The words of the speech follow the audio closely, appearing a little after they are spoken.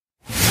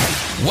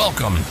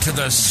Welcome to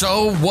the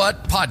So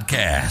What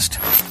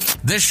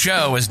Podcast. This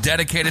show is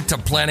dedicated to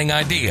planting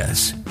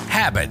ideas,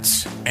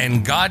 habits,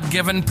 and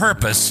God-given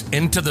purpose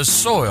into the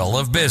soil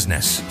of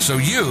business so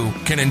you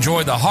can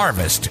enjoy the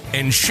harvest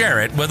and share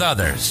it with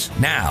others.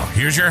 Now,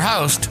 here's your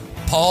host,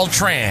 Paul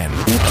Tran.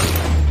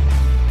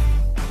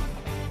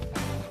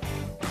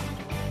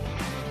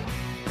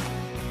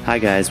 Hi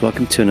guys,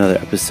 welcome to another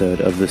episode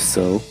of the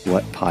So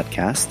What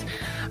Podcast.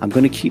 I'm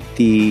going to keep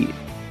the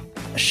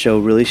show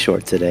really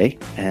short today,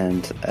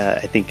 and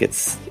I think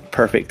it's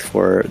perfect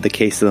for the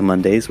case of the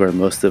Mondays where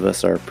most of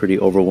us are pretty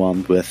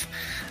overwhelmed with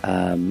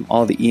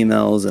all the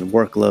emails and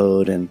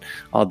workload and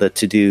all the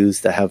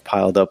to-dos that have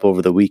piled up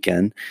over the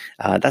weekend.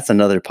 That's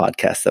another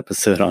podcast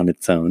episode on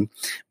its own,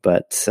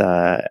 but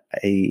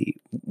I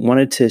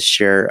wanted to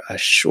share a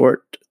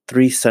short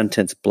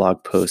 3-sentence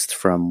blog post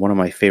from one of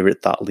my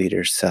favorite thought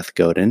leaders, Seth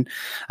Godin.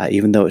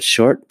 Even though it's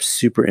short,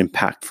 super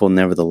impactful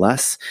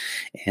nevertheless.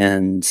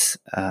 And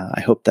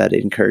I hope that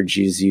it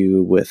encourages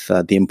you with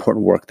the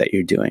important work that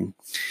you're doing.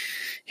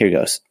 Here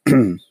goes.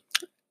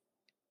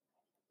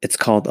 It's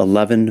called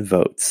 11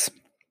 Votes.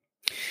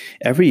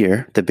 Every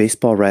year, the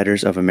Baseball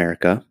Writers of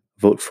America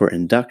vote for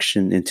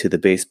induction into the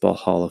Baseball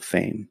Hall of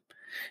Fame.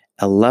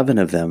 11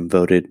 of them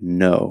voted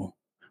no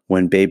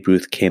when Babe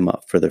Ruth came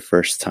up for the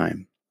first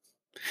time.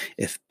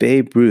 If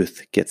Babe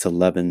Ruth gets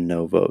 11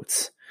 no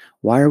votes,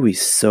 why are we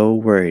so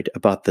worried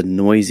about the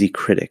noisy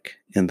critic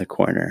in the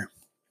corner?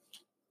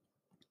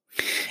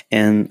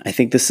 And I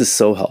think this is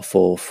so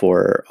helpful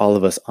for all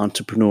of us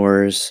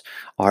entrepreneurs,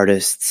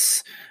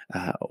 artists,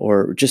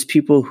 or just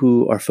people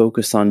who are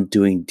focused on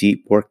doing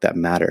deep work that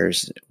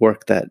matters,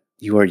 work that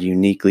you are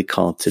uniquely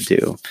called to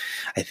do.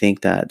 I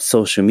think that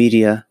social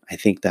media, I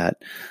think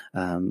that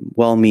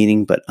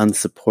well-meaning but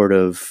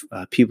unsupportive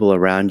people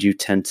around you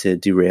tend to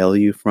derail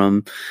you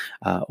from,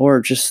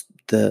 or just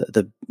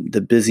the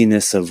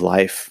busyness of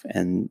life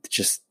and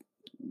just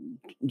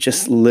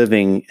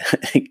living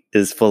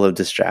is full of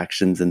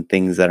distractions and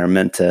things that are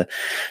meant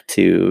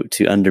to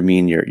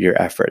undermine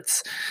your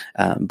efforts.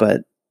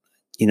 But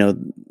you know,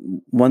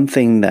 one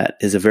thing that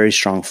is a very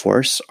strong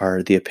force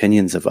are the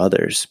opinions of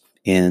others.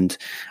 And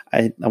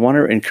I want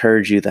to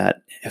encourage you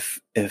that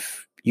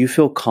if you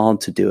feel called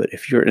to do it,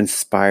 if you're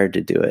inspired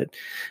to do it,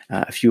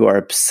 if you are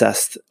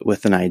obsessed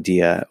with an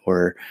idea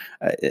or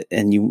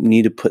and you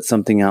need to put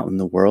something out in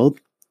the world,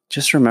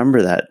 just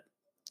remember that,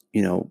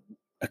 you know,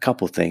 a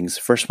couple things.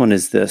 First one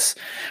is this: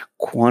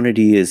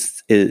 quantity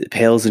it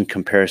pales in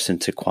comparison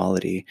to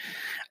quality.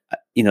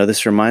 You know,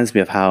 this reminds me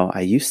of how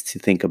I used to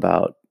think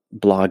about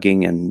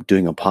blogging and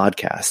doing a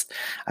podcast.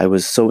 I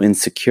was so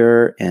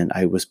insecure and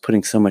I was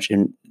putting so much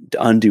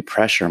undue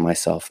pressure on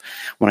myself.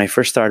 When I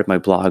first started my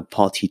blog,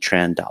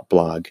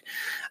 paulttran.blog,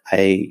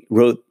 I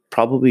wrote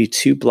probably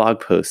 2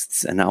 blog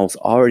posts and I was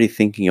already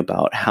thinking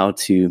about how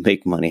to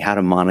make money, how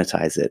to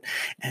monetize it.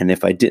 And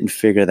if I didn't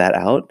figure that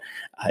out,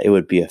 it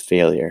would be a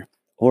failure.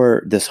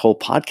 Or this whole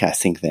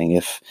podcasting thing.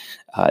 If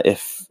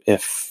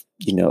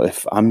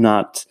I'm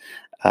not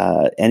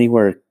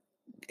anywhere,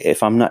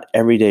 if I'm not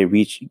every day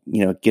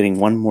getting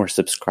one more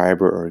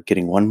subscriber or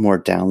getting one more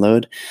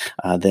download,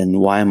 then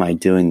why am I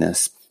doing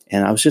this?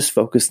 And I was just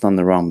focused on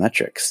the wrong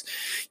metrics.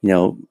 You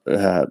know,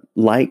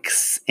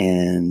 likes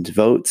and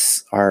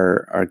votes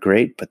are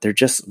great, but they're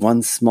just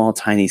one small,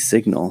 tiny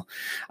signal.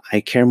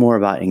 I care more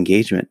about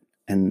engagement.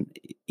 And,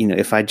 you know,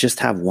 if I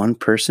just have one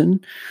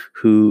person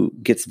who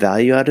gets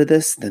value out of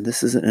this, then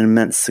this is an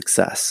immense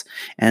success.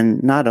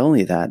 And not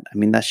only that, I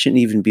mean, that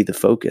shouldn't even be the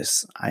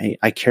focus.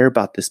 I care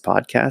about this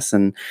podcast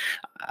and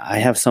I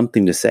have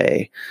something to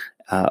say.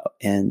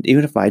 And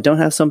even if I don't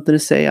have something to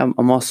say,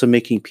 I'm also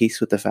making peace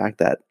with the fact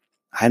that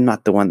I'm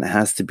not the one that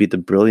has to be the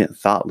brilliant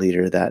thought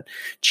leader that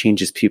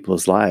changes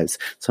people's lives.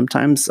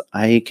 Sometimes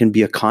I can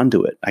be a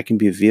conduit. I can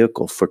be a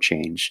vehicle for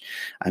change.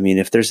 I mean,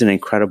 if there's an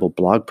incredible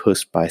blog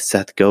post by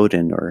Seth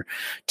Godin or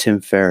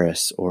Tim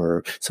Ferriss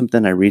or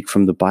something I read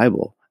from the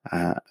Bible,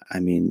 I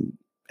mean,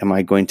 am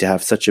I going to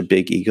have such a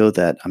big ego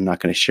that I'm not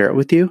going to share it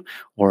with you?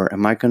 Or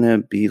am I going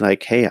to be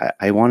like, hey,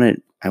 I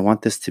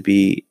want this to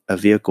be a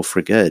vehicle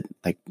for good.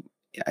 Like,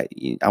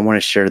 I want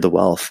to share the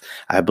wealth.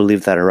 I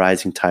believe that a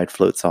rising tide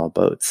floats all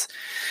boats.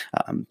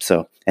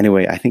 So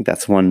anyway, I think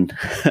that's one.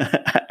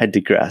 I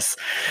digress,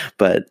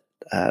 but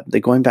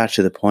going back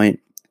to the point,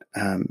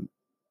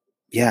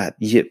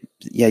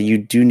 you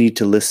do need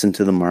to listen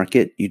to the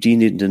market. You do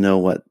need to know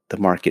what the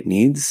market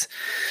needs,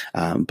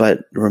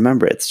 but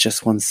remember, it's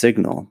just one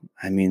signal.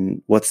 I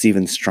mean, what's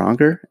even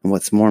stronger and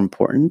what's more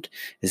important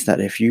is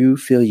that if you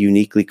feel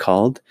uniquely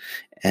called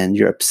and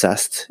you're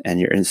obsessed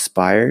and you're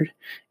inspired.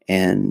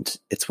 And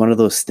it's one of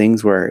those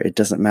things where it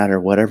doesn't matter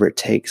whatever it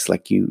takes.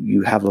 Like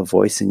you have a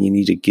voice and you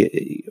need to get,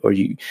 or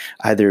you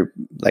either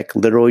like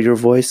literal your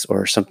voice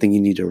or something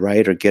you need to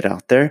write or get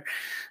out there.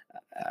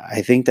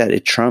 I think that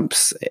it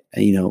trumps,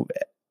 you know,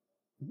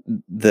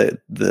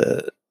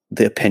 the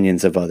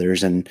opinions of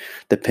others and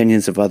the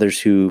opinions of others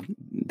who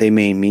they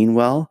may mean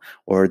well,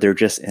 or they're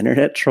just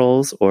internet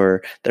trolls,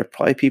 or they're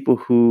probably people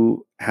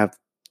who have,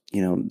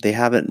 you know, they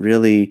haven't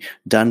really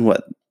done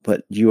what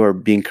you are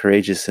being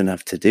courageous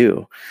enough to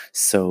do.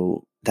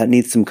 So that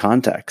needs some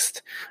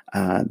context,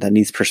 that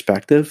needs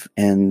perspective,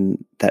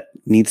 and that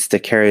needs to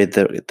carry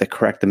the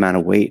correct amount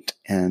of weight.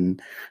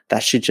 And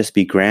that should just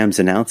be grams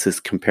and ounces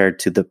compared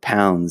to the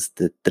pounds,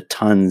 the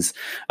tons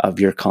of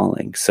your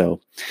calling.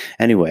 So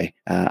anyway,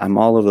 I'm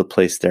all over the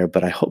place there,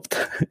 but I hope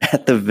that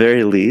at the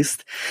very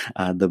least,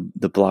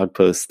 the blog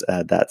post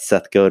that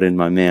Seth Godin,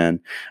 my man,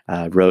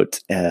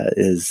 wrote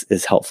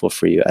is helpful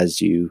for you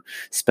as you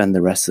spend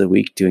the rest of the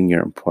week doing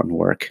your important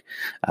work.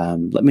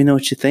 Let me know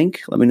what you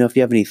think. Let me know if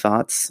you have any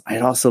thoughts.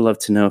 I'd also love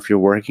to know if you're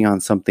working on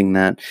something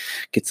that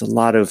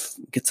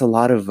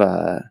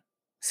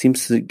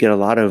seems to get a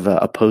lot of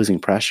opposing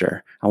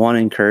pressure. I want to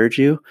encourage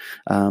you.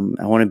 I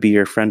want to be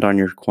your friend on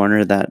your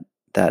corner that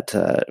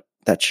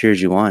cheers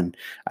you on.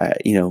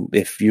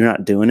 If you're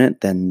not doing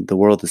it, then the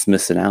world is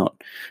missing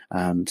out.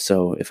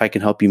 So if I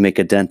can help you make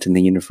a dent in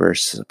the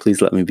universe,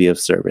 please let me be of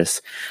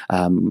service.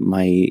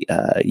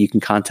 You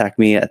can contact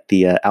me at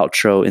the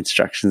outro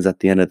instructions at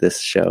the end of this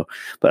show.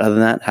 But other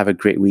than that, have a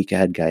great week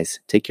ahead, guys.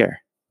 Take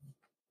care.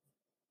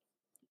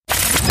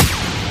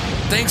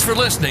 Thanks for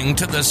listening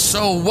to the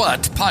So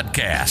What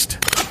podcast.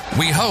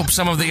 We hope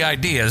some of the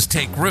ideas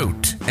take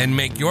root and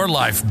make your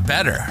life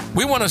better.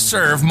 We want to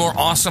serve more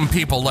awesome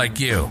people like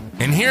you.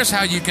 And here's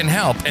how you can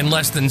help in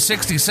less than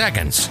 60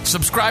 seconds.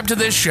 Subscribe to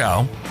this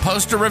show,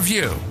 post a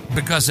review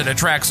because it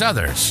attracts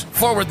others,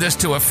 forward this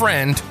to a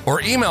friend,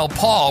 or email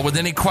Paul with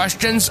any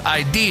questions,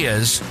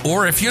 ideas,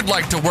 or if you'd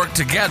like to work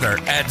together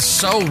at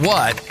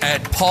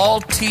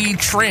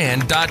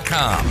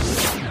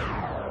sowhat@paulttran.com.